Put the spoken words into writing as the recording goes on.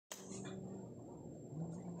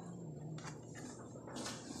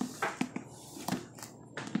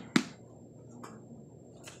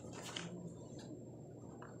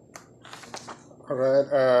All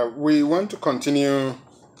right. We want to continue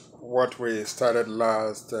what we started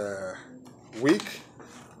last week,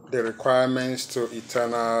 the requirements to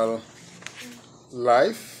eternal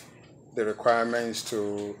life, the requirements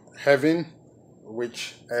to heaven,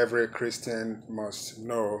 which every Christian must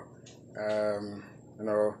know. Um, you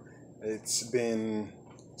know, it's been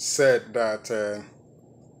said that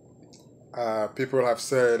people have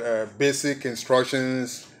said basic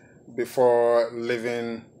instructions before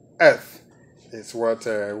leaving Earth is what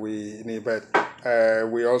we need, but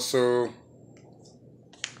we also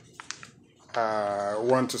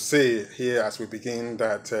want to say here as we begin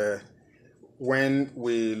that when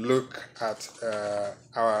we look at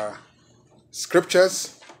our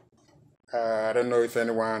scriptures, I don't know if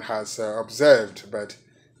anyone has observed, but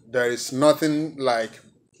there is nothing like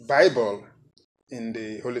Bible in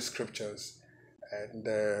the Holy Scriptures, and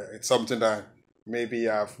it's something that maybe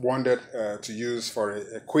I've wanted to use for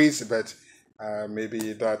a quiz, but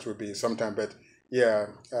maybe that will be sometime. But yeah,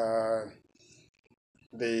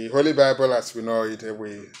 the Holy Bible, as we know it,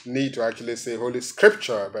 we need to actually say Holy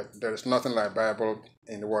Scripture, but there is nothing like Bible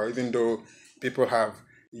in the world, even though people have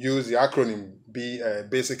used the acronym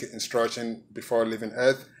basic instruction before leaving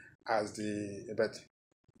Earth as the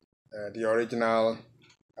original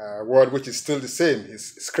word, which is still the same,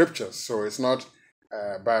 is scriptures. So it's not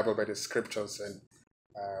Bible, but it's scriptures, and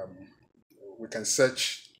um, we can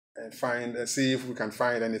search and find and see if we can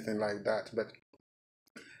find anything like that. But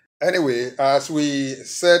anyway, as we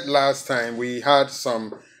said last time, we had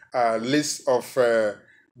some list of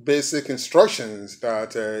basic instructions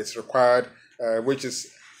that is required, which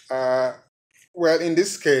is well, in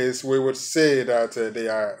this case, we would say that they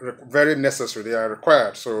are very necessary. They are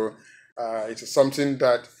required. So it is something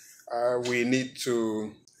that we need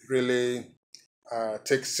to really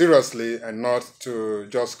take seriously and not to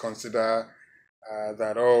just consider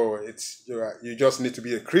that, oh, you just need to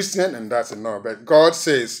be a Christian and that's enough. But God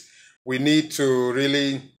says we need to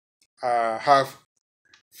really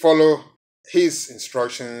follow His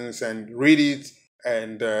instructions and read it.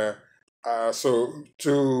 And so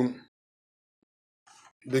to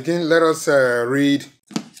begin, let us read.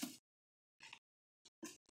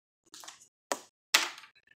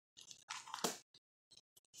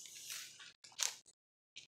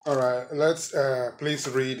 All right, let's please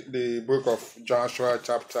read the book of Joshua,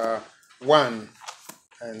 chapter 1,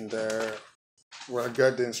 and we'll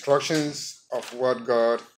get the instructions of what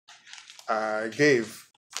God gave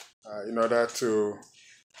in order to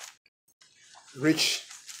reach.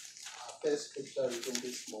 Our first scripture reading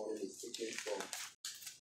this morning is taken from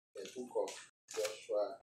the book of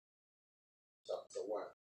Joshua, chapter 1.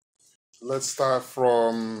 Let's start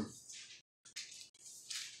from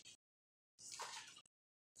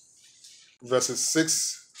verses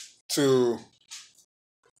 6 to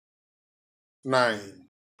 9,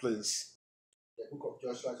 please. The book of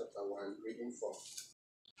Joshua, chapter 1, reading from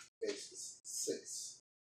verses 6.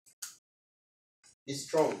 Be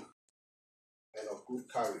strong and of good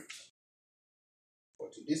courage, for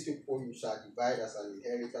to these people you shall divide as an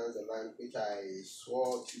inheritance the land which I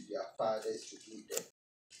swore to their fathers to give them.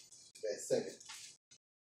 Verse 7.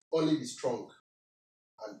 Only be strong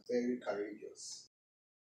and very courageous,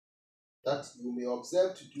 that you may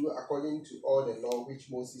observe to do according to all the law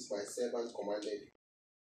which Moses my servant commanded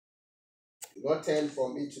you. Do not turn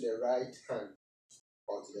from it to the right hand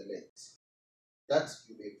or to the left, that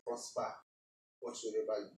you may prosper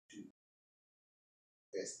whatsoever you do.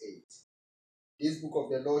 Verse 8. This book of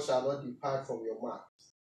the law shall not depart from your mouth,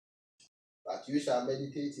 but you shall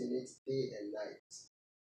meditate in it day and night,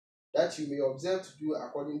 that you may observe to do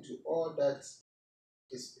according to all that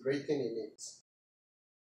is written in it.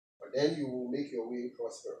 For then you will make your way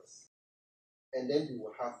prosperous, and then you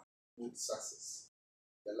will have good success.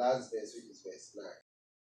 The last verse, which is verse 9.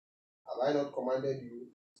 Have I not commanded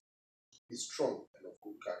you? Be strong and of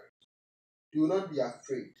good courage. Do not be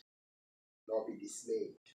afraid, nor be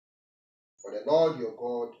dismayed, for the Lord your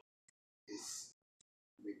God is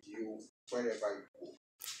with you wherever you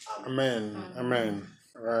go. Amen. Amen.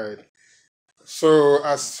 All right. So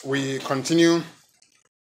as we continue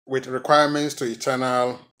with requirements to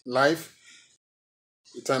eternal life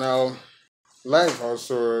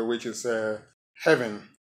also, which is heaven,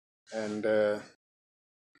 and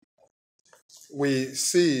we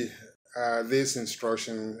see this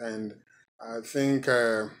instruction, and I think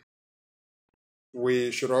we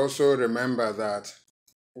should also remember that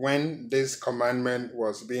when this commandment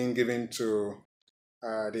was being given to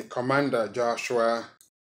the commander Joshua,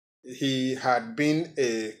 he had been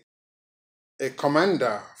a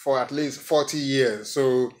commander for at least 40 years.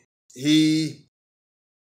 So he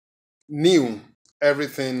knew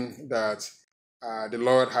everything that the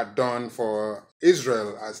Lord had done for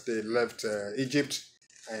Israel as they left Egypt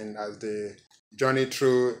and as they journeyed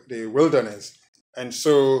through the wilderness. And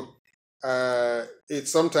so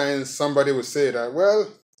it's sometimes somebody would say that, well,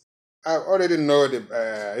 I already know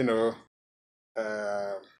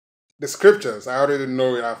uh, the scriptures. I already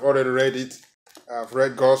know it. I've already read it. I've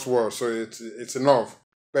read God's word, so it's enough.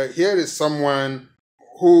 But here is someone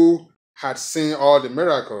who had seen all the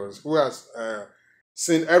miracles, who has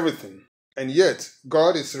seen everything, and yet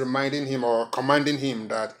God is reminding him or commanding him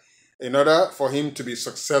that in order for him to be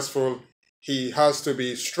successful, he has to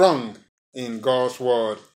be strong in God's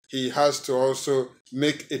word. He has to also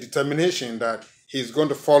make a determination that he's going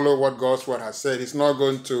to follow what God's word has said. He's not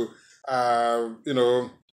going to,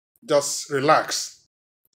 just relax.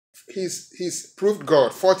 He's proved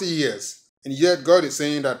God 40 years, and yet God is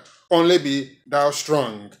saying that only be thou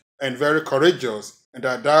strong and very courageous, and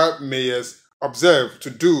that thou mayest observe to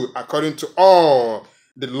do according to all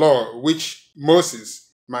the law which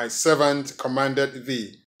Moses, my servant, commanded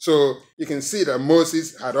thee. So you can see that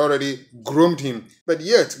Moses had already groomed him, but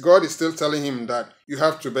yet God is still telling him that you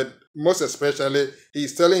have to, but most especially,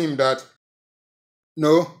 he's telling him that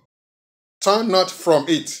no, turn not from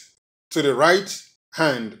it to the right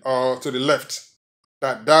hand or to the left,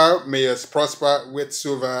 that thou mayest prosper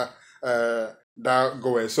whithersoever thou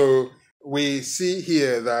goest. So we see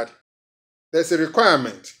here that there's a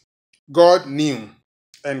requirement. God knew,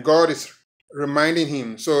 and God is reminding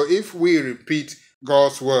him. So if we repeat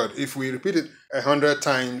God's word, if we repeat it 100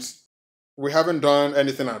 times, we haven't done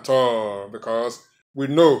anything at all, because we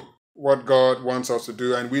know what God wants us to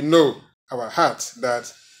do, and we know our heart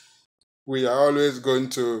that we are always going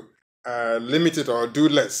to limit it or do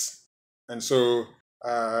less. And so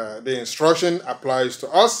the instruction applies to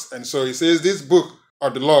us. And so he says, this book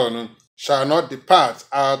of the law shall not depart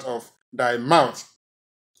out of thy mouth,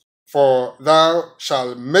 for thou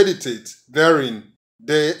shalt meditate therein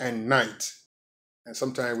day and night. And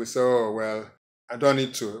sometimes we say, oh, well, I don't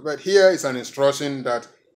need to. But here is an instruction that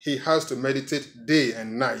he has to meditate day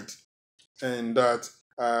and night, and that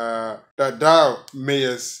thou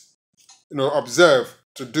mayest observe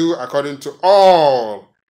to do according to all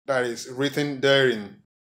that is written therein.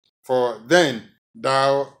 For then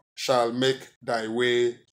thou shalt make thy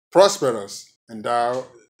way prosperous, and thou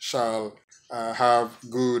shalt have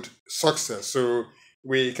good success. So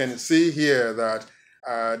we can see here that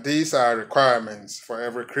these are requirements for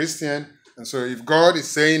every Christian. And so if God is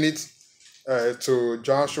saying it to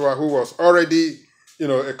Joshua, who was already,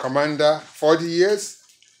 a commander 40 years,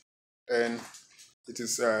 then it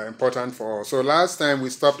is important for us. So last time we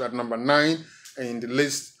stopped at number 9 in the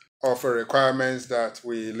list of requirements that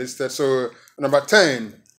we listed. So number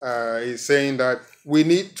 10 is saying that we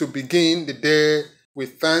need to begin the day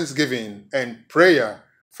with thanksgiving and prayer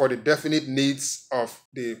for the definite needs of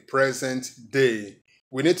the present day.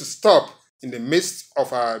 We need to stop in the midst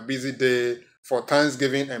of our busy day for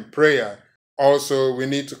thanksgiving and prayer. Also, we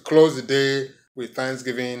need to close the day with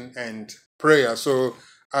thanksgiving and prayer. So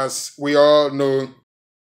as we all know,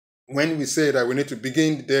 when we say that we need to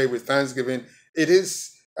begin the day with thanksgiving, it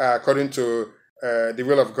is according to the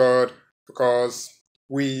will of God, because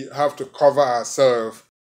we have to cover ourselves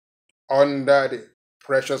under the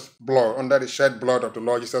precious blood, under the shed blood of the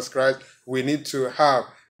Lord Jesus Christ. We need to have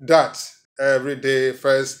that every day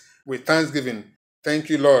first with thanksgiving. Thank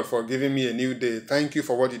you, Lord, for giving me a new day. Thank you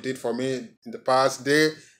for what you did for me in the past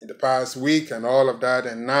day, in the past week, and all of that.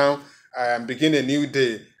 And now I am beginning a new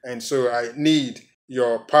day. And so I need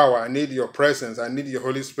your power. I need your presence. I need your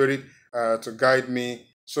Holy Spirit to guide me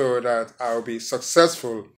so that I'll be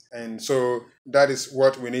successful. And so that is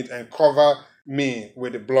what we need. And cover me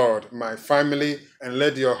with the blood, my family, and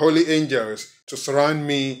let your holy angels to surround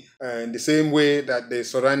me in the same way that they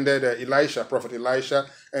surrounded Prophet Elisha,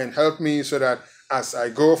 and help me so that as I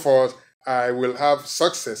go forth, I will have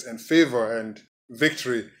success and favor and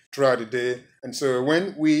victory throughout the day. And so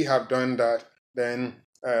when we have done that, then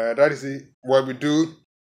that is what we do.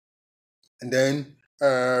 And then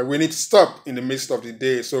we need to stop in the midst of the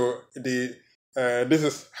day. So this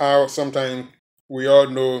is how sometimes we all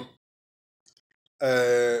know,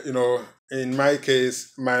 in my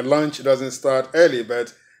case, my lunch doesn't start early,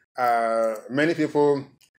 but many people,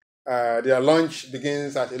 their lunch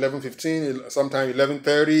begins at 11:15, sometimes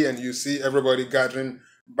 11:30, and you see everybody gathering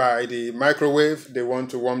by the microwave. They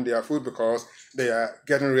want to warm their food because they are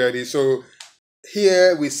getting ready. So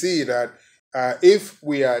here we see that if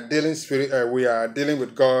we are we are dealing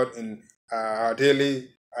with God in our daily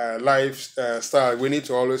lifestyle, we need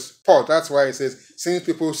to always pause. That's why it says, since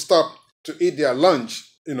people stop to eat their lunch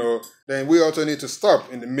then we also need to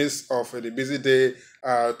stop in the midst of the busy day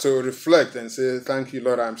to reflect and say, thank you,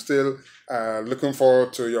 Lord, I'm still looking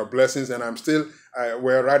forward to your blessings, and I'm still,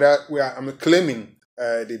 I'm claiming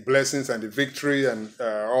the blessings and the victory and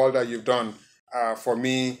all that you've done for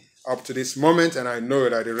me up to this moment, and I know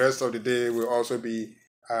that the rest of the day will also be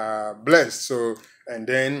blessed. So, and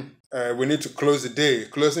then we need to close the day.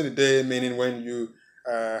 Closing the day meaning when you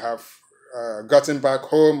have gotten back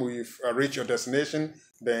home, we've reached your destination,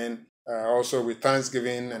 then also with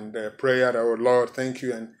thanksgiving and prayer that, oh Lord, thank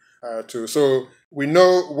you, and so we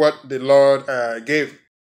know what the Lord gave,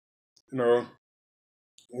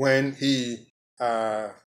 when he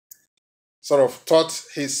sort of taught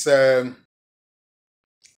his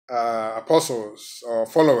apostles or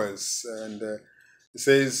followers. And it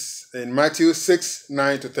says in Matthew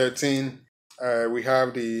 6:9-13, we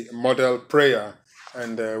have the model prayer.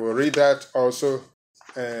 And we'll read that also.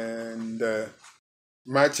 And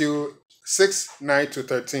Matthew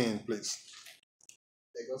 6:9-13, please.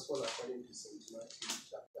 The Gospel according to St. Matthew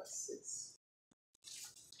chapter 6,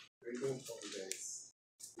 reading from verse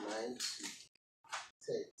 9 to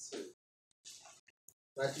 13.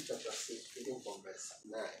 Matthew chapter 6, reading from verse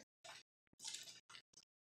 9.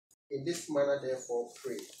 In this manner, therefore,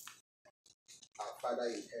 pray, our Father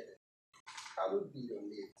in heaven, hallowed be your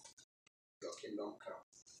name, your kingdom come,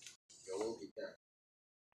 your will be done,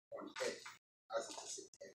 on earth as it is in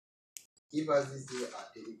heaven. Give us this day our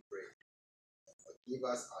daily bread, and forgive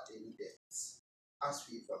us our daily debts, as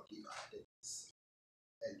we forgive our debtors.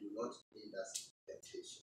 And do not lead us into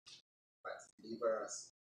temptation, but deliver us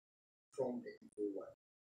from the evil one.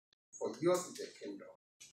 For yours is the kingdom,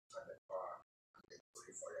 and the power, and the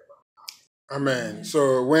glory forever. Amen.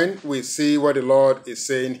 So when we see what the Lord is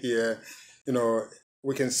saying here,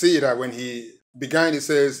 we can see that when he began, he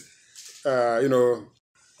says,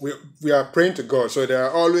 we are praying to God. So there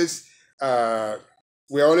are always,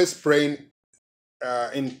 we are always praying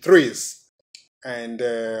in threes. And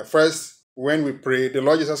first, when we pray, the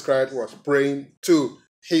Lord Jesus Christ was praying to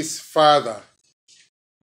his Father,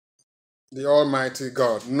 the Almighty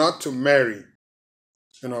God, not to Mary,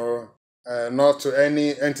 not to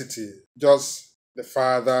any entity, just the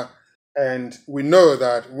Father. And we know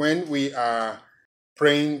that when we are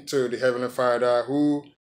praying to the Heavenly Father, who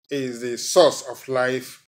is the source of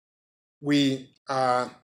life, we are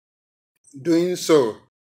doing so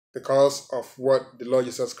because of what the Lord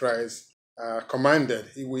Jesus Christ commanded.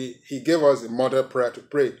 He gave us a model prayer to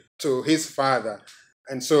pray to his Father.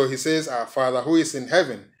 And so he says, our Father who is in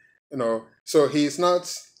heaven. So he's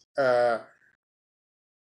not... well,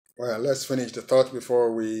 let's finish the thought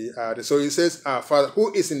before we add. So he says, our Father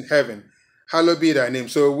who is in heaven, hallowed be thy name.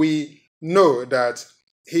 So we know that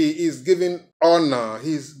he is giving honor,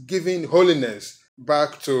 he's giving holiness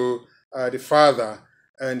back to the Father.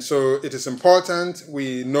 And so it is important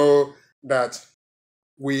we know that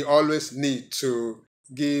we always need to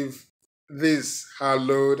give this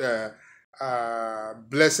hallowed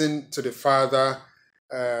blessing to the Father,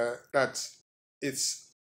 that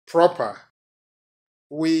it's proper.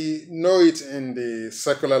 We know it in the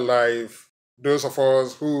secular life. Those of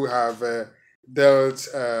us who have dealt,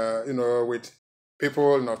 with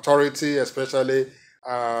people in authority, especially,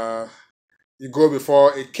 you go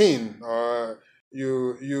before a king, or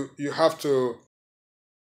you have to,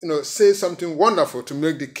 say something wonderful to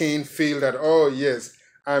make the king feel that, oh yes,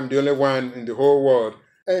 I'm the only one in the whole world.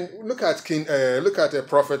 And look at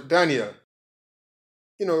Prophet Daniel.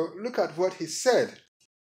 Look at what he said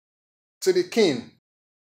to the king.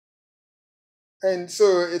 And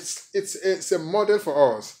so it's a model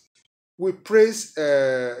for us. We praise,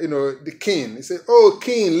 the king. He said, "Oh,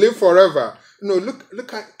 king, live forever."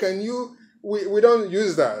 Look at, can you? We don't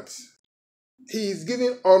use that. He's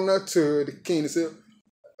giving honor to the king. He said,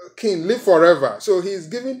 "King, live forever." So he's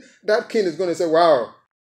giving, that king is going to say, "Wow,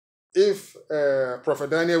 if Prophet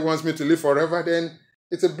Daniel wants me to live forever, then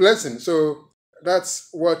it's a blessing." So that's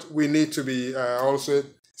what we need to be also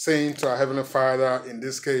saying to our Heavenly Father in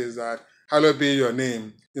this case, that hallowed be your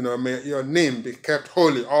name. May your name be kept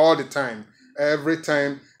holy all the time, every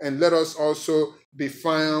time. And let us also be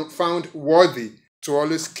found worthy to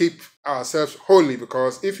always keep ourselves holy,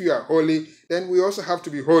 because if you are holy, then we also have to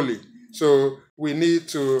be holy. So we need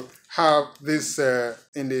to have this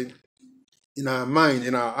in our mind,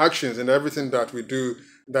 in our actions, in everything that we do,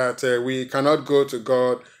 that we cannot go to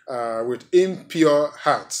God with impure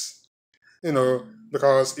hearts.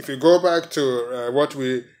 Because if you go back to what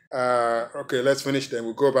we... okay, let's finish then.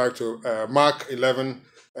 We'll go back to Mark 11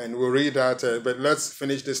 and we'll read that. But let's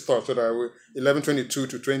finish this thought so that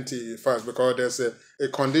 11:22-20 first, because there's a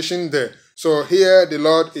condition there. So here the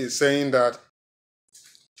Lord is saying that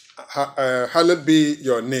hallowed be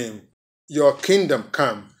your name, your kingdom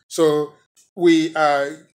come. So we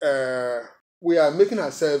are making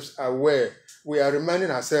ourselves aware. We are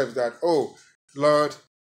reminding ourselves that, oh Lord,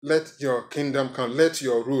 let your kingdom come, let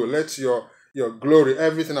your rule, let your glory,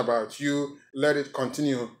 everything about you, let it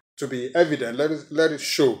continue to be evident. Let it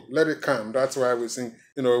show, let it come. That's why we sing,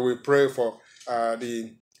 we pray for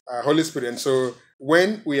the Holy Spirit. And so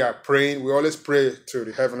when we are praying, we always pray to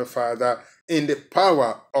the Heavenly Father in the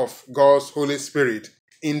power of God's Holy Spirit,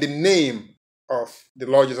 in the name of the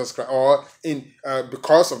Lord Jesus Christ, or in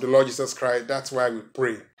because of the Lord Jesus Christ. That's why we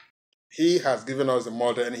pray. He has given us the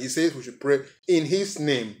model, and he says we should pray in his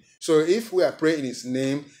name. So if we are praying in his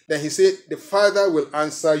name, then he said the Father will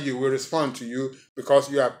answer you, will respond to you,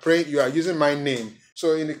 because you are praying, you are using my name.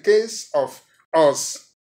 So in the case of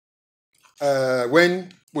us,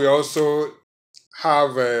 when we also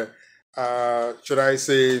have, should I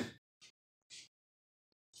say,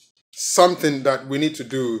 something that we need to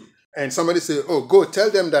do, and somebody say, oh, go tell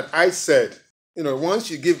them that I said, once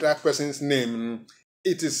you give that person's name,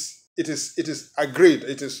 it is agreed,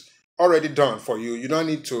 it is already done for you. You don't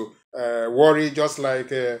need to worry. Just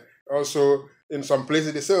like also in some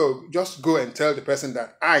places they say, oh, just go and tell the person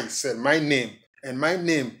that I said my name, and my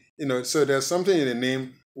name, so there's something in the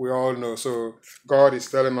name we all know. So God is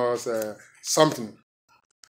telling us something